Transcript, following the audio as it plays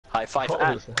High five, What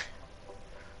Anne. was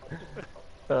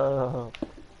that?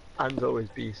 Anne's always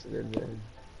beasting in there.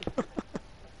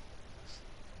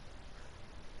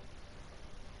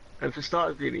 And for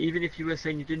starters, even if you were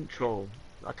saying you didn't troll,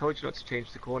 I told you not to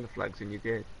change the corner flags and you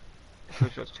did. I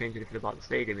told you not to change anything about the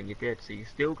stadium and you did, so you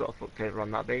still got a fucked over on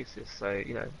that basis, so,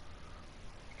 you know.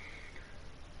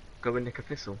 Go and nick a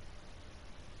thistle.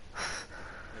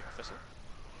 Nick Vissel?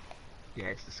 Yeah,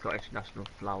 it's the Scottish national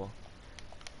flower.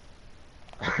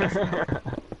 I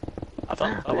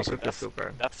thought that was a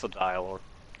daffodil or...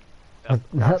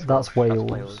 That's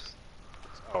Wales.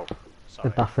 Oh, The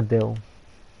sorry. daffodil.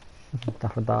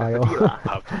 Daffodil.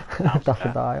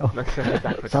 Daffodil.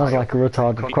 Daffodil. Sounds like a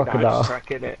retarded crocodile.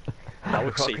 I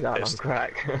would say crocodile on thistle.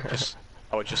 crack.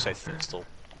 I would just say thistle.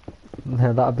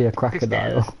 No, that'd be a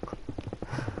crocodile.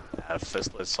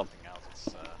 Thistle is something else. It's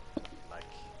like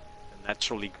a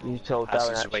naturally You told passes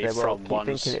Darren away actually, well, from keep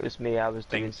one's thinking it was me, I was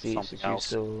doing thing to seats something as you else.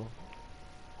 saw.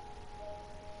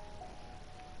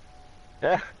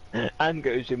 Yeah. And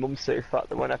goes, your mum's so fat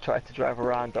that when I tried to drive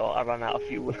around, I ran out of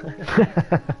fuel.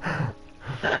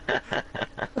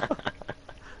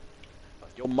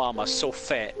 Your mama's so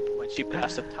fat when she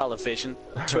passed the television,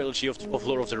 the trilogy of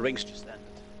Lord of the Rings just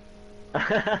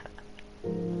ended.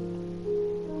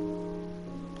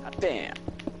 God damn.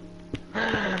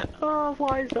 Oh,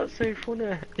 why is that so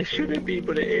funny? It shouldn't be,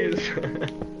 but it is.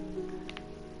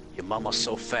 Your mama's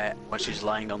so fat when she's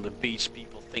lying on the beach,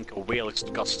 people think a whale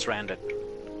got stranded.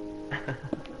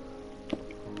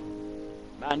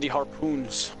 Man, the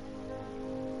harpoons.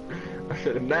 I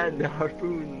said, man, the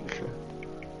harpoons.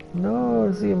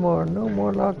 No, Seymour, no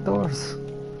more locked doors.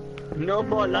 No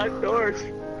more locked doors.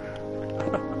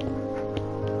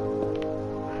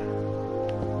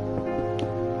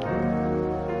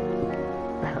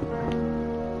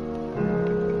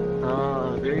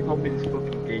 The only problem with this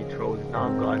fucking gay trolls is now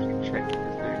I've got to actually check if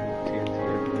there's no more TNT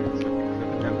over there, so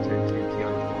I've never turned TNT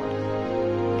on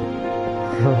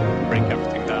twice. Break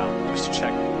everything down just to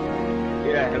check.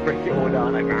 Yeah, break it all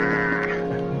down like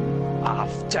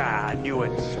I knew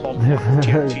it.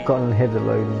 You've gotten hit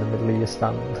alone in the middle of your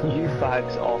stand. You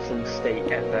fags are some state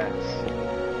FS.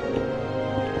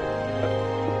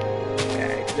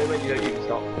 Yeah, then when you don't even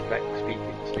start like,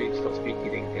 start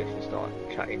speaking English and start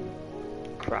chatting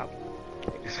crap,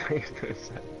 it just makes no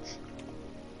sense.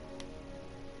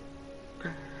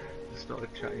 Just started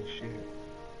chatting shit.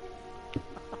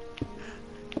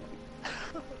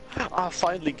 I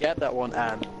finally get that one,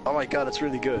 Anne. Oh my god, it's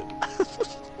really good.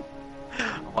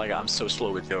 Oh my god, I'm so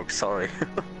slow with jokes, sorry.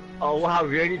 Oh wow,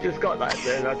 we only just got that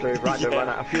then. That's a random run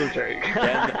out of fuel joke.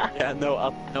 No,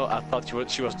 I thought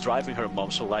she was driving her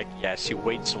mom, so like, yeah, she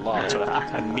waits a lot, so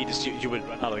and immediately you would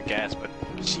run out of gas, but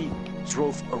she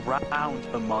drove around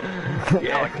her mother.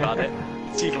 Yeah. Oh, I got it.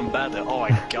 It's even better. Oh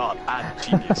my god, I'm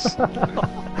genius.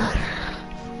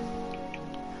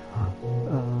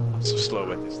 I'm so slow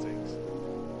with these things.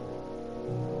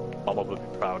 Mama will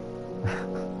be proud.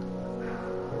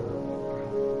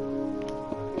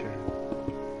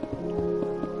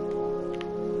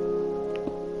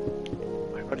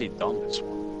 I've already done this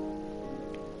one.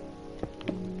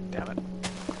 Damn it.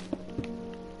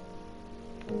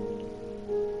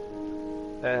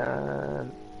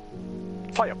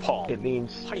 Fire palm. It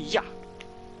means Hiya.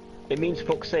 it means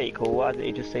fuck's sake, or why did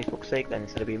he just say fuck's sake then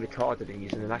instead of being retarded and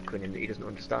using an acronym that he doesn't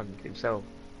understand himself?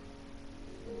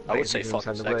 I would say He doesn't fucking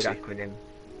understand the sexy. word acronym.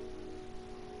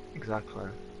 Exactly.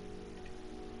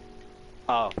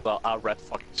 Oh, well, I read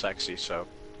fucking sexy, so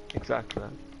Exactly.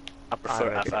 I prefer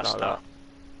read it FS like now. that.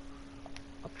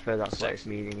 I prefer that's what its Sexy.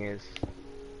 meaning is.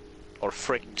 Or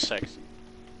freaking sexy.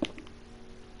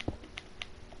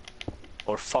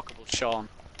 Or fuckable Sean.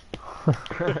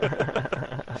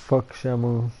 Fuck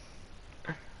Shamoo.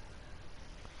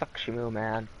 Fuck Shamoo,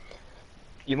 man.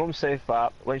 Your mum's so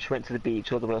fat, when she went to the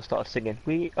beach, all the girls started singing,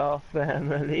 "We are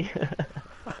family."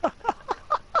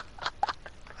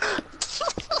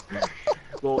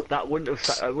 Well, that wouldn't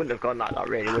have gone like that,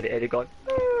 really, would it? It'd have gone.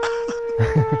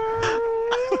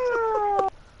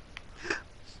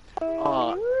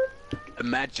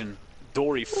 Imagine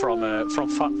Dory from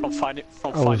Finding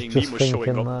just Nemo showing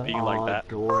thinking up that. being like that.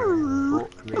 Dory,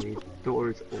 fuck me.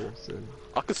 Dory's awesome.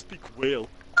 I can speak whale.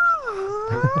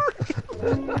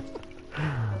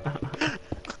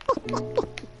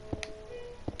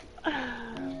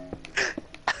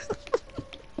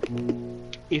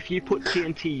 If you put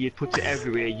TNT, you'd put it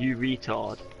everywhere, you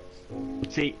retard.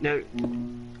 See, no,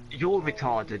 you're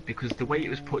retarded because the way it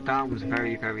was put down was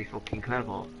very, very fucking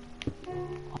clever.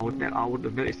 I wouldn't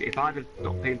have noticed it if I'd have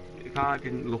not been, if I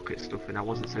didn't look at stuff and I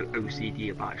wasn't so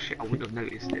OCD about shit. I wouldn't have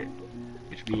noticed it.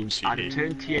 which means See. I'd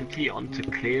turned TNT on to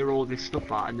clear all this stuff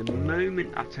out, and the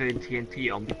moment I turned TNT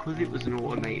on, because it was an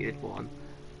automated one,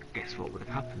 guess what would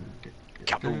have happened?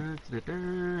 Kaboom.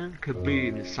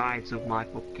 Kaboom! The sides of my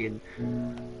fucking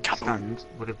stand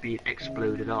would have been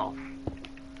exploded off.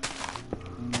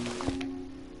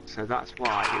 So that's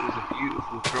why it was a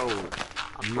beautiful troll.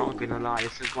 I'm not gonna lie,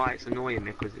 this is why it's annoying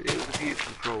me, because it was a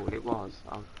beautiful troll, it was.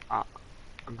 I'm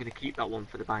gonna keep that one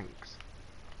for the banks.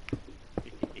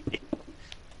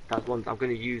 That's one, I'm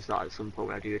gonna use that at some point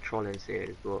when I do a trolling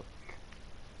series, but...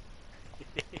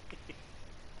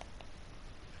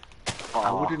 I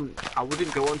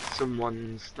wouldn't go onto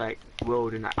someone's like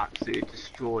world and absolutely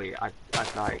destroy it. I'd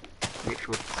like make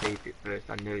sure they saved it first.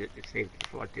 I know that they saved it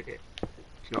before I did it. Do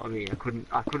you know what I mean?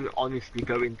 I couldn't honestly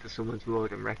go into someone's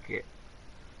world and wreck it.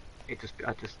 I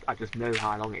just know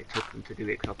how long it took them to do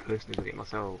it because I personally did it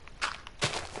myself.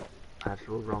 I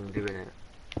feel wrong doing it.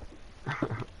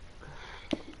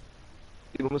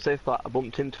 Your mum was so fat, I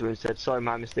bumped into her and said, "Sorry,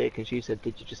 my mistake," and she said,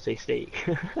 "Did you just say steak?"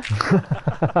 I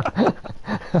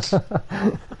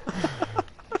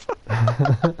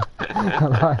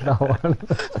like that one.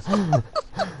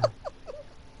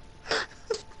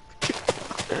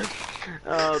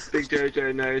 Oh, Big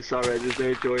Jojo, no, sorry, there's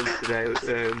no joins today.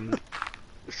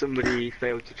 Somebody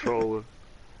failed to troll,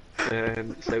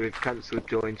 so we've cancelled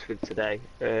joins for today.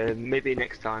 Maybe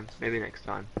next time,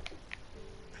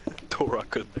 Dora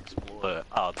couldn't explore.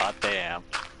 Oh, that damn.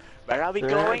 Where are we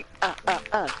going? To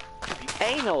the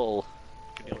anal.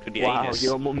 To the Wow, anus.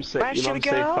 your mum said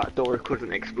fat Dora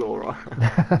couldn't explore.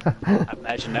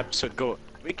 Imagine an episode go.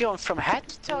 We're going from head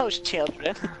to toes,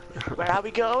 children. Where are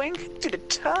we going? To the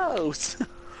toes.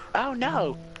 Oh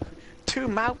no! 2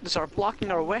 mountains are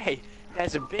blocking our way.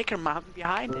 There's a bigger mountain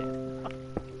behind it.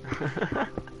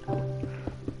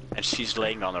 And she's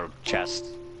laying on her chest.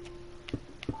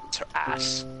 It's her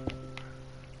ass.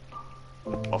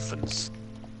 Muffins.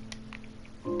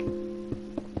 Your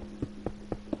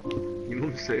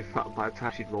mum's so fat by the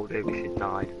time she'd rolled over she'd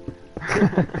died.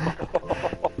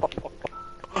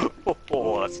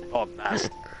 Oh, that's nasty.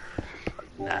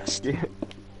 Nasty. Yeah.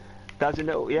 Daddy,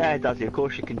 no, yeah, Daddy, of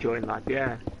course you can join, lad,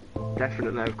 yeah.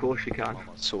 Definitely, of course you can. Oh,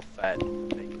 I'm so fat. They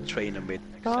can train him with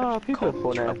Ah, people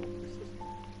are funny.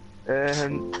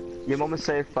 Your mum was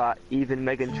so fat, even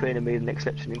Megan Trainor made an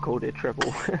exception and called it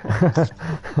treble.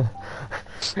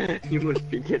 You must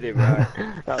be kidding, right?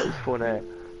 That was funny.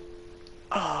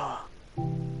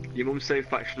 Your mum's so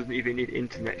fat she doesn't even need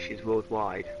internet, she's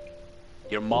worldwide.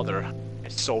 Your mother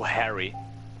is so hairy.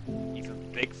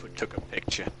 Even Bigfoot took a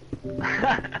picture.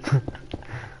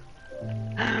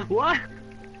 What?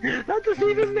 That doesn't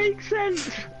even make sense!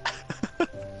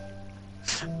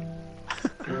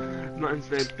 Man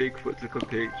said Bigfoot took a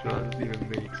picture, that doesn't even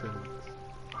make sense.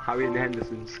 Harry and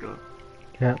Henderson, Scott.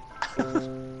 Yeah.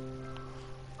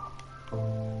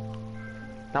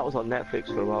 That was on Netflix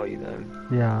for a while, you know.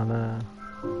 Yeah, I know.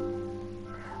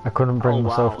 I couldn't bring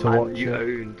myself to watch you it.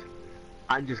 owned.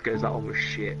 And just goes, that one was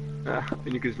shit. And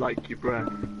he goes, like your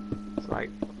breath. It's like,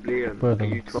 Liam, are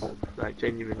you 12? Like,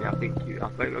 genuinely, I think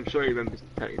I'm sure he remembers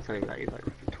telling me that he's like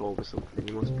 12 or something.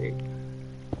 He must be.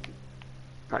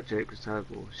 That joke was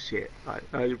terrible. Shit. Like,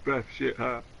 oh, your breath, shit,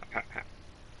 huh?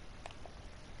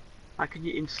 How can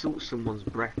you insult someone's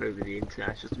breath over the internet?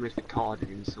 It's just the most retarded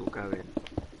insult going.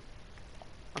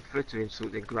 I prefer to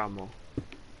insult their grandma.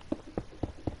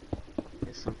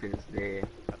 It's something that's there.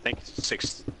 I think it's a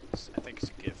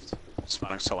gift.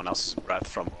 Smelling someone else's breath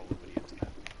from all over the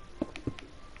internet.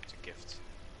 It's a gift.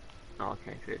 Oh,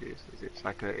 okay, so it is. Is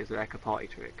it like a party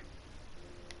trick?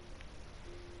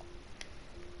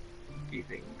 Do you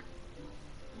think?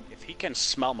 If he can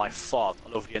smell my fart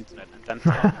all over the internet and then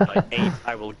tell me like 8,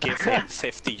 I will give him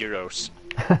 50 euros.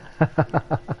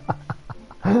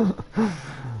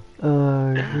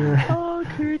 Yeah. Oh,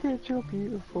 Kudich, you're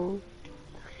beautiful.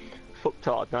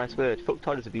 Fucktard, nice word.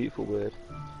 Fucktard is a beautiful word.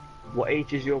 What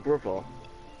age is your brother?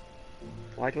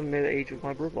 Why do you want to know the age of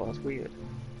my brother? That's weird.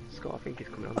 Scott, I think he's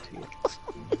coming on to you. I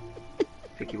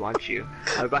think he wants you.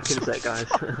 I'm back in a sec, guys.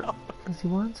 Because he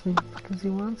wants me. Because he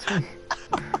wants me.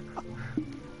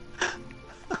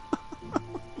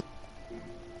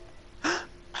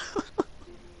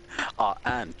 Ah,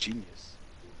 and genius.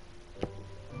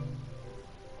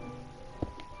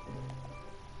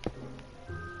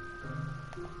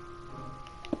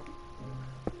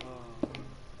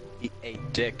 He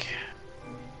ate dick.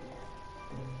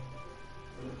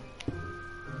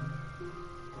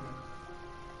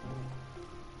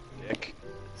 Dick.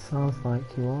 Sounds like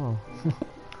you are. I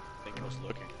think I was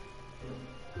looking.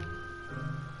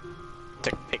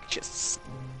 Take pictures.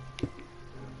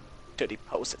 Dirty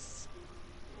poses.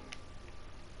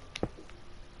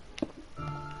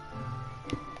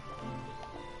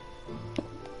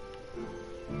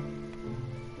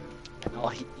 All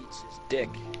he eats is dick.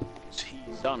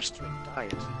 He's on a strict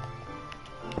diet.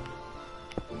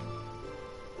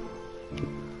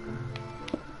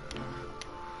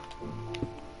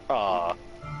 Aw.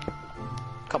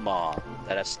 Come on.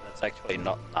 That's actually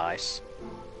not nice.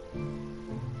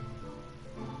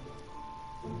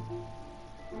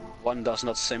 One does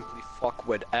not simply fuck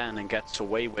with Anne and gets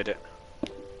away with it.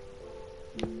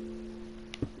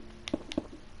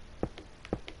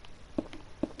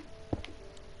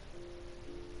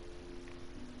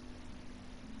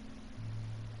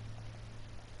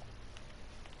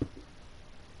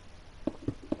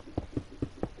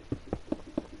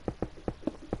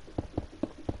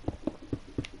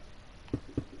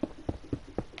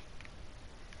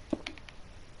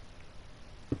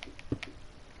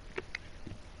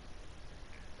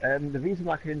 The reason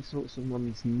I can insult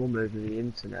someone's mum over the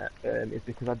internet is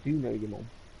because I do know your mum.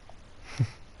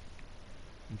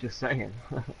 I'm just saying.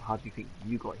 How do you think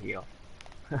you got here?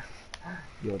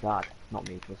 Your dad, not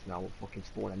me. Trust me, I won't fucking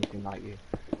spawn anything like you.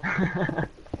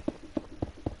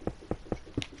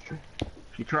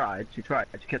 She tried. She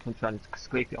kept on trying to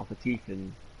scrape it off her teeth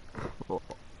and.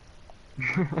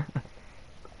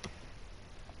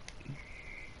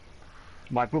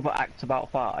 My brother acts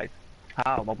about 5.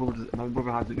 How? My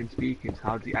brother hasn't been speaking, so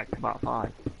how does he act about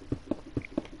 5?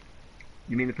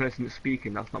 You mean the person that's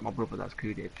speaking? That's not my brother, that's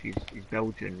Kudip. He's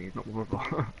Belgian, he's not my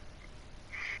brother.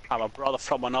 I'm a brother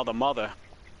from another mother.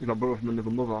 He's my brother from another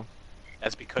mother.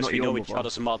 That's because Not we your know each mother.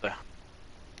 other's mother.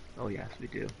 Oh yes, we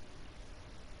do.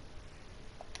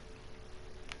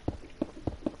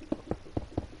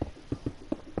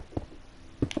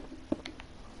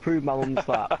 Prove my mum's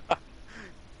fat.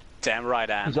 Damn right,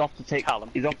 Anne. He's off to take. Tell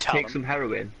him. He's off to Tell take him. some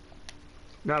heroin.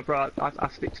 No, bro. I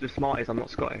stick to the smarties. I'm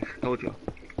not Scottish. Told you.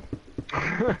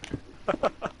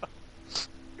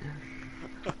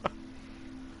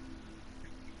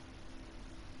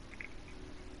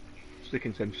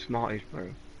 Sticking to them smarties, bro.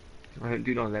 I don't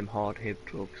do none of them hard hip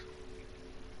drugs.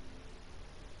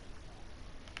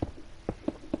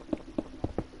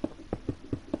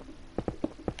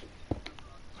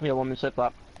 Yeah, woman said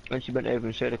that when she bent over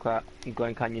and showed her crack, and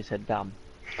going Kanye said, "Damn."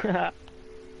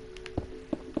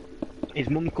 His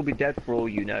mum could be dead for all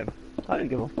you know. I don't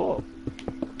give a fuck.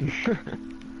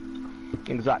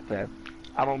 Exactly.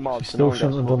 I'm on mod, She so no one still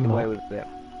gets shouldn't have fucking done away that. with it.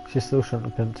 She still shouldn't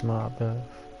have pimped him out at birth.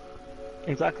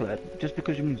 Exactly. Just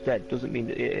because your mum's dead doesn't mean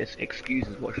that it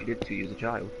excuses what she did to you as a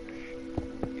child.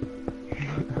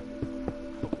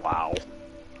 Wow.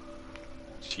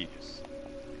 Jesus.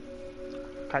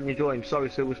 Can you join? Sorry,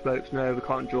 Silver Spokes. No, we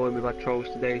can't join. We've had trolls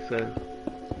today, so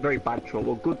very bad troll.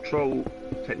 Well, good troll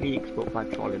techniques, but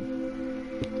bad trolling.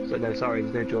 So no, sorry,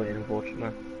 there's no joining,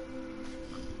 unfortunately.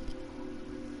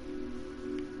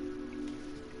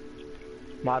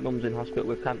 My mum's in hospital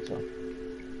with cancer.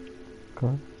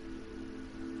 Okay.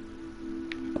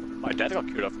 My dad got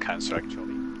cured of cancer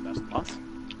actually last month.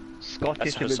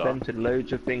 Scottish have That's bizarre. invented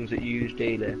loads of things that you use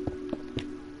daily.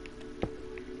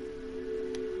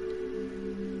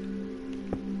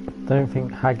 Don't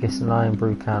think haggis and iron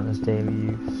brew count as daily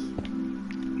use.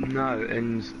 No,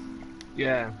 and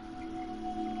yeah.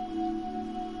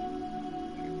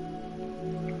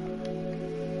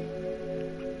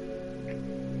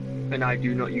 And I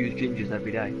do not use gingers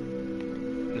every day.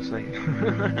 Just saying.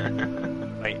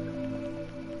 Like,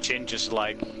 gingers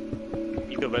like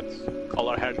people with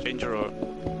color hair ginger or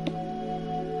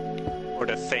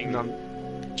the thing No,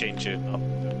 ginger, not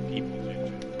the people ginger.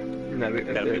 no,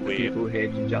 That'd be the weird. people here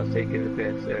just taking the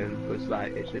piss, because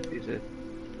like it's a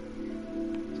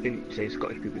thing you say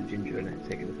Scottish people are ginger and they're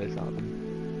taking the piss out of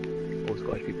them. Or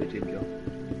Scottish people are ginger.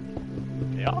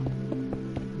 Yeah.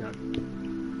 No.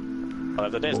 Well,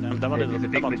 if it is, then There's a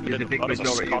big brothers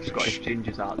majority are of Scottish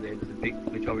gingers out there. There's a big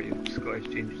majority of Scottish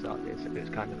gingers out there, so it's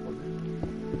kind of funny.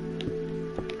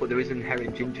 But there is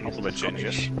inherent gingerness Couple to of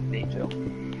Scottish gingers. nature.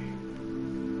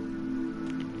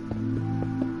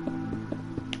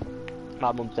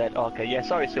 My mum said, oh, okay, yeah,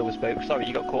 sorry Silver Spoke, sorry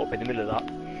you got caught up in the middle of that.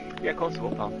 Yeah, of course I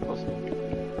will, pal, of course I will.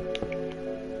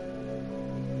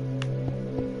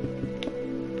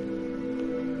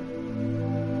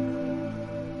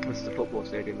 This is the football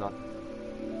stadium, that.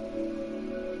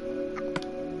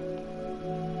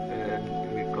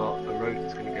 We've got a road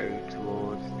that's going to go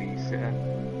towards the city.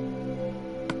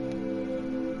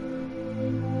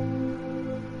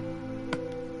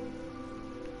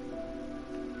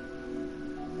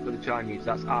 For the Chinese,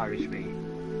 that's Irish meat.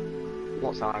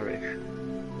 What's Irish?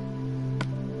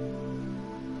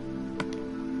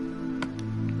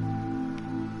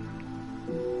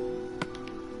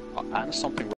 and something